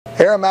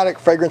Aromatic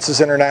Fragrances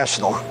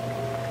International.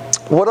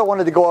 What I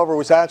wanted to go over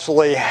was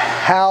actually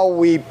how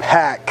we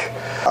pack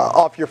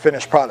off your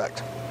finished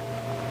product.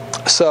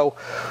 So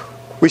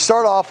we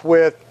start off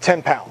with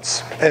 10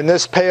 pounds, and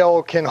this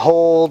pail can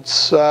hold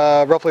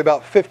roughly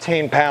about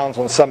 15 pounds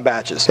on some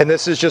batches. And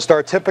this is just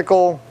our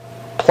typical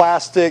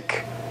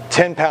plastic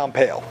 10-pound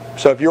pail.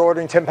 So if you're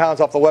ordering 10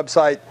 pounds off the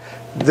website,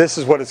 this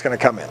is what it's going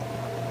to come in.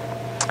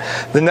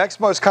 The next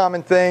most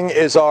common thing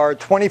is our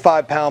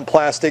 25-pound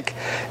plastic,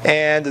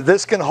 and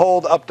this can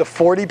hold up to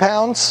 40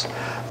 pounds,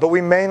 but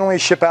we mainly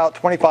ship out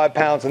 25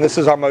 pounds, and this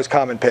is our most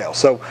common pail.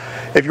 So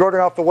if you're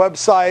ordering off the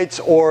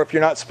website, or if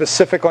you're not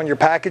specific on your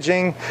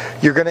packaging,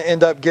 you're going to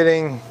end up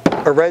getting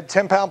a red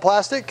 10-pound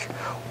plastic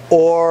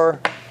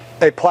or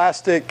a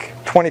plastic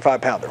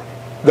 25-pounder.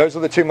 Those are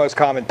the two most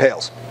common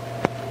pails.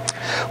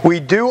 We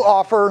do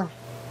offer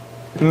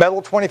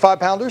metal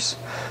 25-pounders.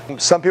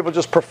 Some people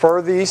just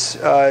prefer these.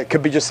 It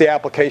could be just the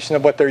application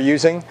of what they're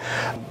using,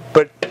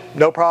 but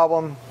no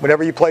problem.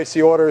 Whenever you place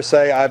the order,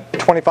 say I have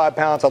 25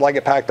 pounds, I'd like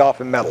it packed off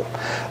in metal.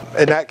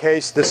 In that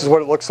case, this is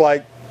what it looks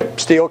like.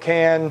 Steel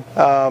can.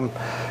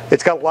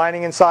 It's got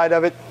lining inside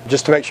of it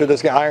just to make sure it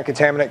doesn't get iron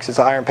contaminant because it's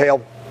an iron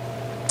pail.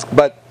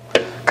 But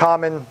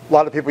common, a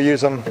lot of people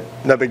use them,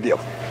 no big deal.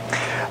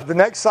 The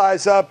next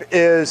size up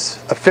is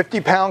a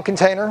 50-pound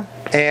container,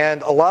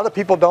 and a lot of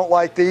people don't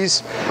like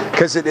these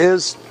because it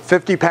is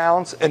 50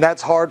 pounds and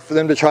that's hard for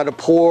them to try to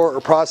pour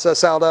or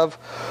process out of.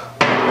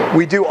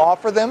 We do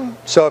offer them,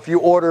 so if you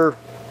order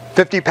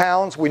 50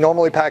 pounds, we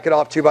normally pack it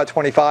off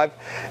 2x25.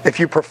 If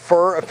you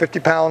prefer a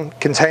 50-pound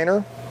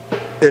container,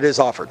 it is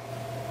offered.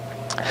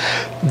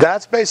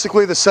 That's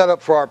basically the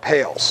setup for our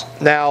pails.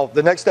 Now,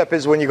 the next step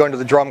is when you go into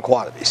the drum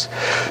quantities.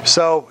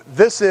 So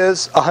this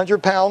is a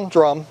 100-pound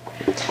drum,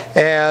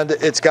 and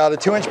it's got a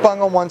 2-inch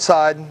bung on one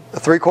side, a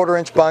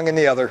 3/4-inch bung in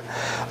the other.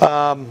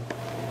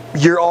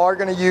 You are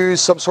going to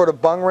use some sort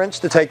of bung wrench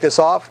to take this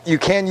off. You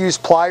can use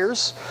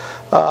pliers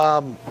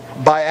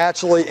by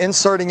actually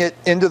inserting it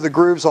into the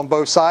grooves on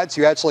both sides.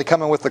 You actually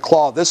come in with the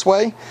claw this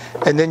way,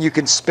 and then you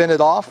can spin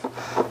it off,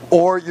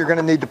 or you're going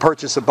to need to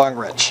purchase a bung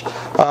wrench.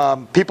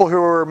 People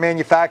who are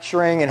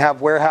manufacturing and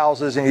have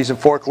warehouses and using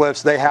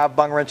forklifts, they have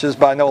bung wrenches,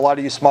 but I know a lot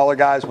of you smaller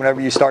guys,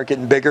 whenever you start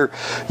getting bigger,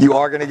 you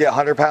are going to get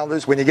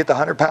 100-pounders. When you get the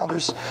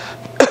 100-pounders,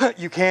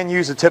 you can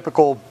use a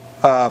typical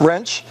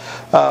wrench,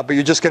 but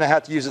you're just going to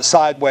have to use it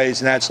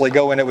sideways and actually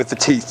go in it with the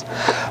teeth.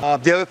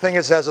 The other thing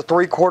is, it has a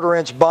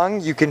 3/4-inch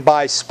bung. You can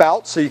buy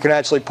spouts so you can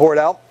actually pour it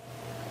out.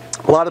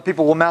 A lot of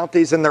people will mount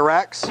these in their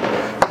racks,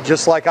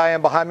 just like I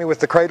am behind me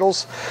with the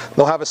cradles.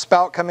 They'll have a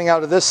spout coming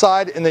out of this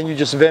side, and then you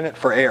just vent it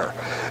for air.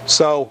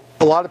 So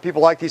a lot of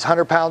people like these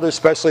 100-pounders,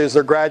 especially as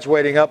they're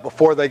graduating up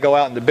before they go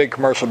out into big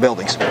commercial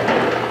buildings.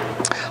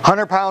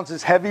 100 pounds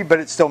is heavy, but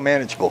it's still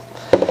manageable.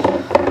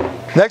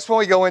 Next one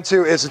we go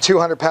into is a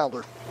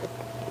 200-pounder.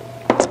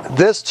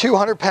 This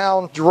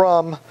 200-pound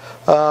drum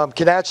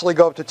can actually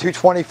go up to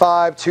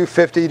 225,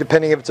 250,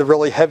 depending if it's a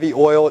really heavy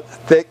oil,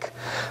 thick.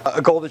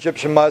 A gold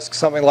Egyptian musk,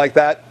 something like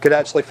that, could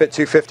actually fit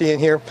 250 in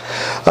here.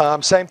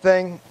 Same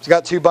thing, it's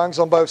got 2 bungs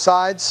on both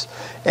sides.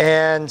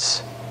 And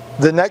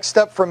the next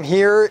step from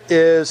here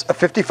is a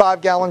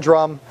 55-gallon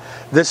drum.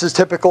 This is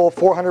typical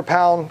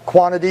 400-pound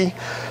quantity.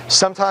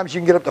 Sometimes you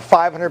can get up to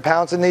 500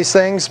 pounds in these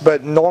things,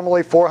 but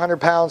normally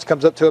 400 pounds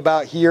comes up to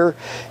about here,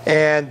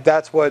 and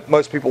that's what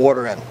most people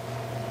order in.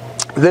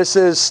 This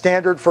is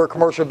standard for a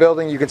commercial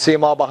building. You can see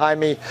them all behind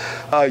me.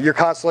 You're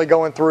constantly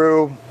going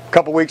through a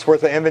couple weeks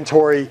worth of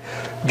inventory.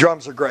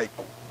 Drums are great.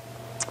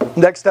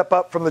 Next step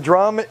up from the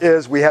drum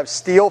is we have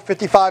steel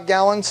 55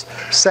 gallons.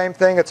 Same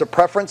thing, it's a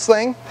preference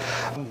thing.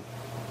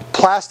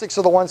 Plastics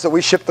are the ones that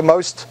we ship the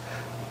most.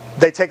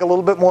 They take a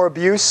little bit more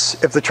abuse.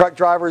 If the truck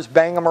drivers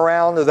bang them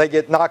around, or they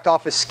get knocked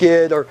off a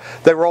skid, or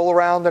they roll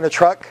around in a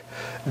truck,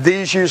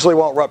 these usually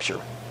won't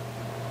rupture.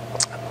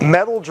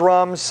 Metal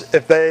drums,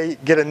 if they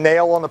get a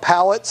nail on the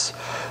pallets,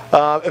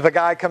 if a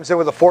guy comes in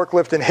with a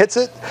forklift and hits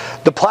it,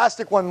 the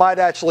plastic one might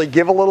actually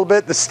give a little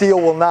bit, the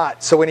steel will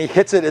not. So when he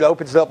hits it, it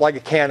opens it up like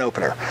a can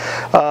opener.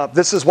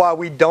 This is why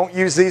we don't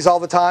use these all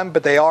the time,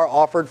 but they are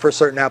offered for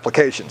certain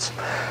applications.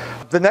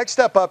 The next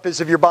step up is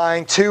if you're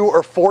buying 2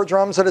 or 4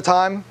 drums at a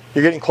time,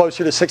 you're getting closer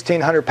to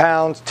 1,600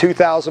 pounds,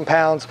 2,000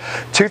 pounds.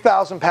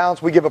 2,000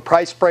 pounds, we give a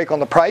price break on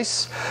the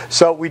price.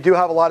 So we do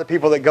have a lot of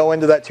people that go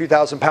into that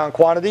 2,000 pound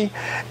quantity,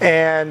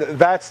 and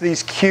that's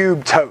these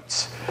cube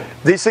totes.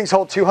 These things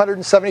hold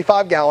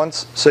 275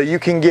 gallons, so you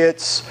can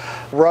get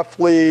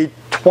roughly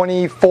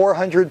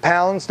 2,400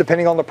 pounds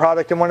depending on the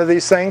product in one of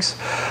these things.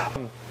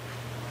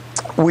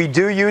 We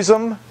do use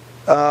them.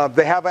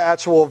 They have an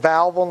actual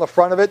valve on the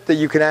front of it that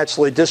you can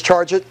actually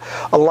discharge it.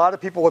 A lot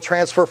of people will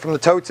transfer from the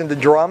totes into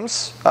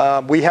drums.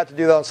 We have to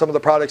do that on some of the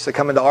products that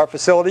come into our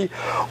facility,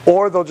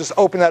 or they'll just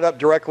open that up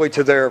directly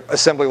to their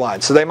assembly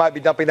line. So they might be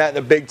dumping that in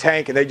a big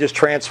tank and they just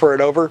transfer it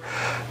over.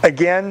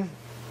 Again,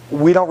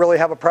 we don't really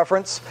have a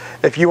preference.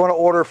 If you want to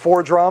order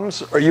 4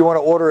 drums, or you want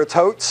to order a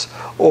totes,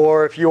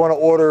 or if you want to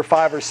order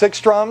 5 or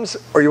 6 drums,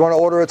 or you want to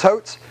order a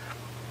totes,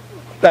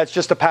 that's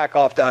just a pack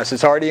off to us.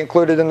 It's already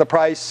included in the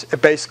price.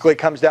 It basically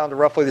comes down to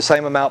roughly the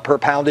same amount per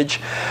poundage.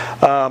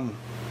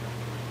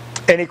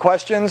 Any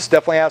questions?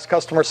 Definitely ask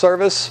customer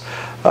service.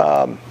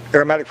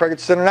 Aromatic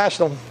Fragrances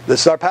International.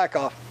 This is our pack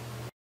off.